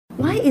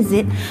why is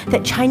it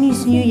that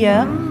Chinese New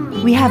Year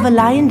we have a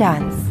lion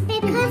dance?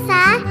 Because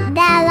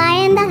the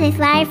lion dance is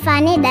very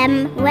funny.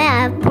 They wear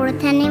a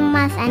pretending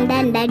mask and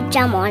then they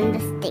jump on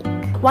the stick.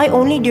 Why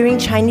only during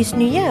Chinese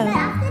New Year?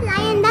 After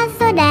lion dance,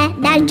 so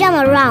they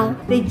jump around.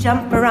 They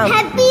jump around.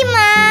 Happy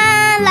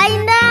ma,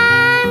 lion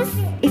dance.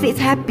 If it's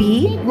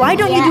happy, why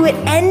don't you do it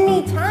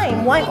any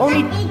time? Why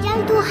only? They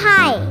jump too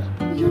high.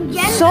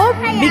 So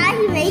big.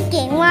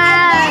 Making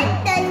one.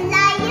 The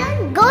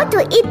lion go to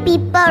eat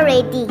people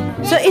already.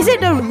 So is it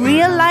the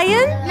real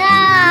lion?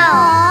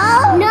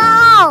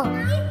 No.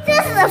 It's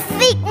just a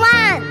fake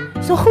one.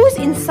 So who's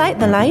inside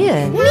the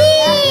lion?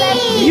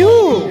 Me.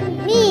 You.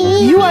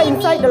 Me. You are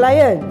inside the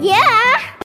lion. Yeah.